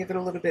give it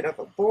a little bit of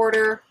a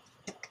border.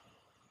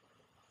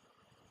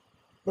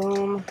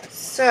 Boom.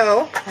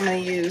 So I'm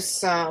going to use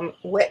some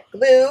wet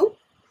glue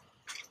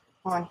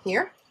on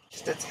here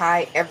just to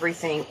tie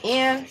everything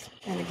in.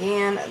 And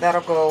again,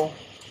 that'll go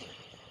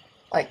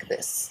like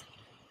this.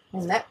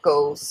 And that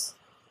goes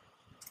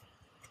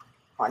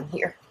on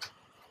here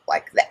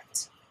like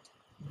that.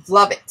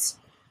 Love it.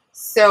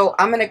 So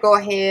I'm going to go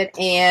ahead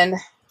and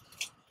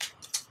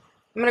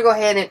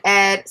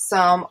add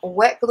some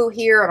wet glue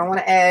here. I don't want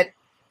to add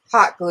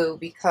hot glue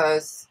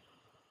because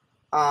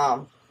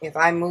if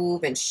I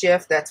move and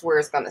shift, that's where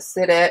it's going to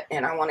sit at,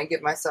 and I want to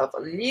give myself a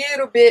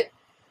little bit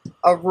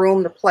of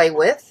room to play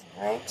with.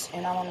 All right,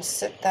 and I want to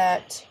sit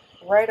that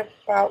right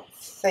about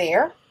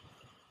there,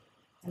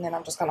 and then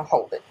I'm just going to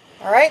hold it.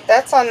 All right,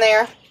 that's on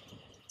there.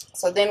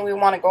 So then we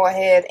want to go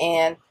ahead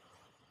and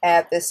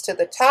add this to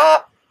the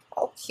top.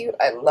 Oh, cute.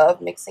 I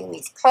love mixing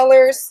these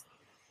colors.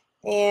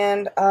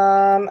 And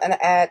I'm going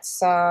to add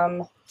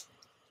some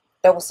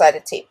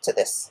double-sided tape to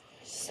this.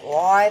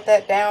 Slide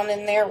that down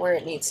in there where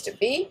it needs to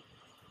be.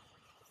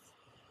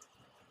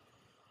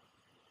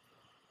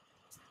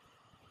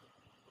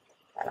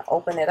 Kind of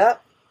open it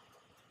up.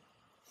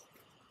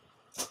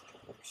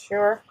 Make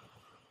sure.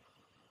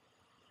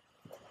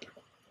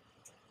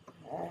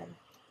 And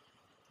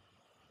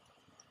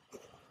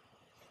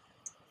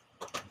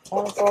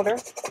one folder.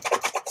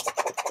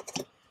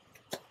 There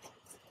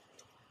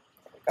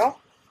we go.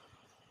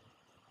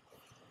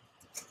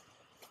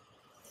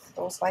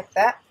 Goes like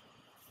that.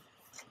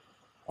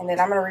 And then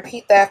I'm going to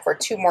repeat that for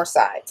 2 more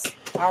sides.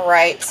 All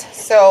right,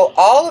 so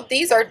all of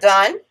these are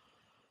done.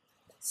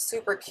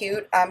 Super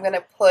cute. I'm going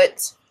to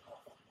put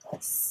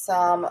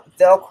some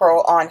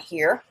Velcro on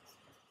here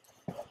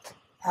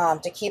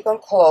to keep them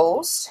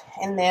closed.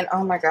 And then,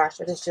 oh my gosh,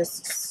 it is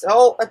just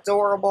so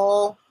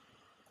adorable.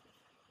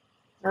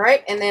 All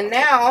right, and then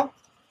now,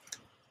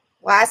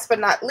 last but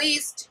not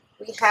least,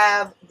 we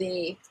have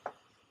the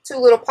 2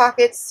 little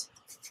pockets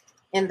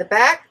in the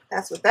back.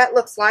 That's what that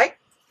looks like.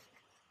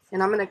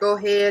 And I'm going to go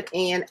ahead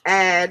and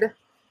add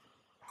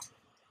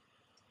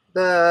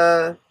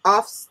the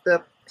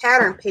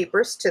pattern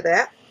papers to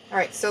that. All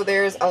right, so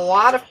there's a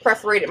lot of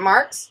perforated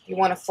marks. You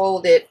want to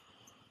fold it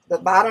the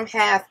bottom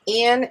half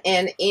in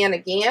and in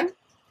again.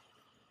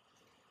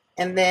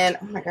 And then,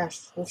 oh my gosh,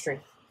 full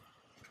string.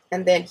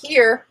 And then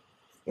here,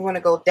 you want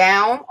to go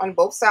down on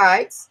both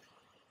sides.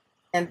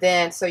 And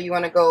then, so you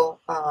want to go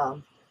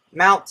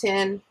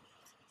mountain,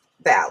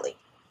 valley.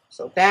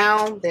 So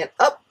down, then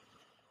up.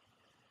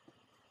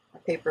 My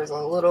paper is a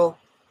little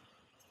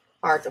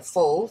hard to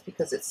fold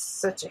because it's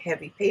such a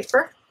heavy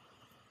paper.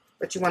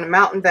 But you want to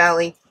mountain,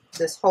 valley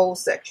this whole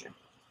section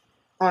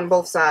on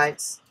both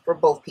sides for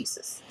both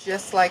pieces.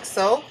 Just like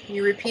so.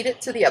 You repeat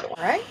it to the other one,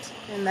 right?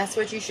 And that's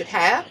what you should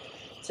have.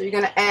 So you're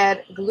going to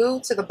add glue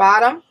to the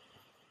bottom.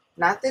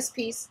 Not this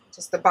piece,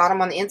 just the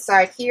bottom on the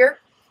inside here.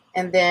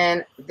 And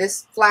then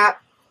this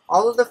flap,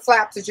 all of the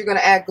flaps that you're going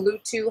to add glue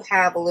to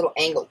have a little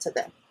angle to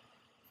them.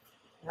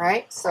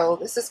 Right? So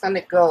this is going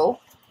to go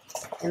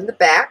in the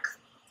back,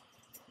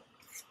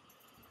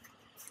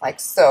 like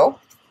so.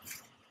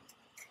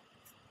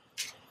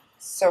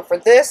 So for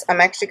this,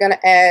 I'm actually going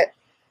to add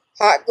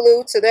hot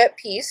glue to that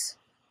piece.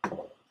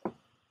 And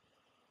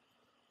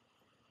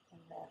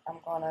then I'm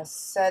going to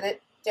set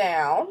it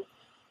down,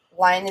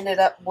 lining it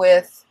up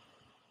with,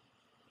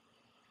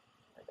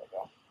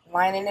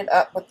 lining it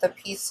up with the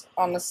piece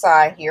on the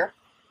side here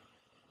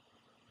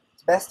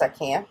as best I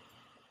can.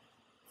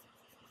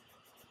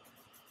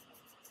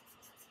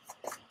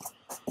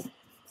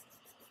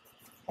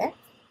 Okay.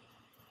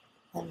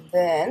 And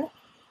then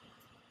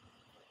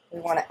we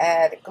want to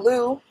add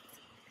glue,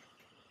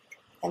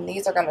 and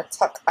these are going to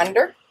tuck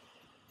under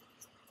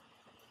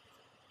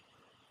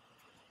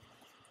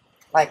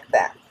like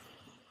that.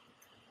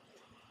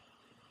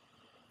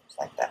 Just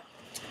like that.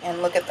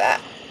 And look at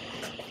that.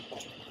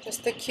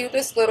 Just the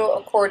cutest little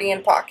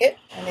accordion pocket.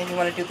 And then you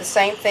want to do the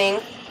same thing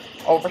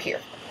over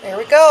here. There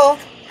we go.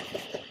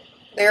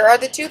 There are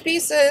the 2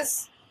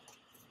 pieces.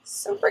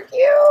 Super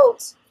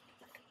cute.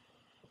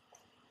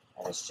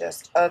 That is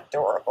just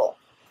adorable.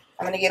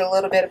 I'm going to get a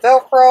little bit of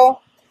Velcro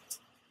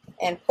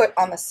and put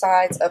on the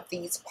sides of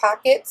these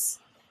pockets.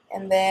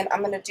 And then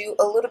I'm going to do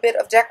a little bit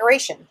of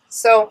decoration.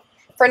 So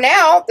for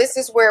now, this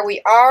is where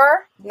we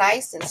are.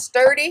 Nice and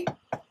sturdy.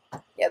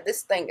 Yeah,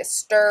 this thing is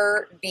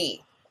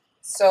sturdy.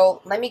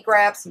 So let me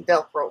grab some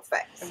Velcro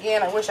fast.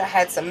 Again, I wish I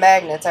had some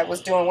magnets.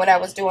 When I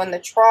was doing the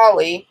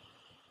trolley,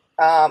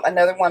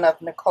 another one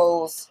of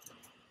Nicole's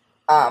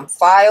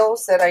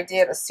files that I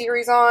did a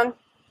series on.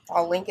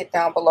 I'll link it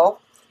down below.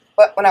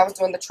 But when I was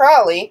doing the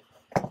trolley,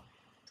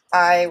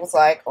 I was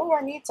like, oh,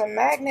 I need some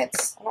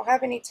magnets. I don't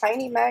have any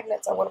tiny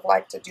magnets. I would have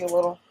liked to do a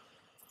little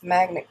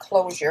magnet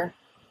closure.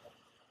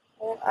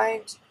 And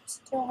I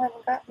still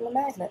haven't gotten the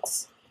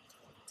magnets.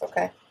 It's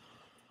okay.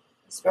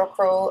 This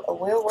Velcro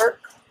will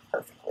work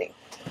perfectly.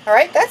 All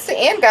right, that's the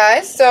end,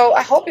 guys. So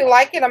I hope you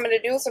like it. I'm going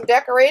to do some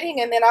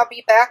decorating, and then I'll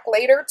be back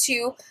later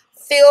to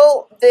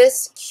fill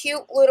this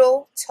cute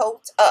little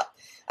tote up.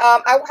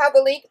 I will have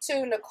a link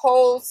to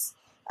Nicole's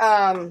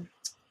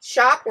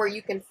shop where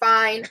you can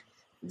find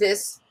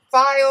this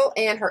file,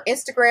 and her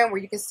Instagram where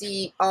you can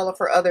see all of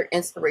her other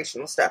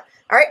inspirational stuff.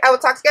 All right, I will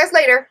talk to you guys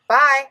later.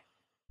 Bye.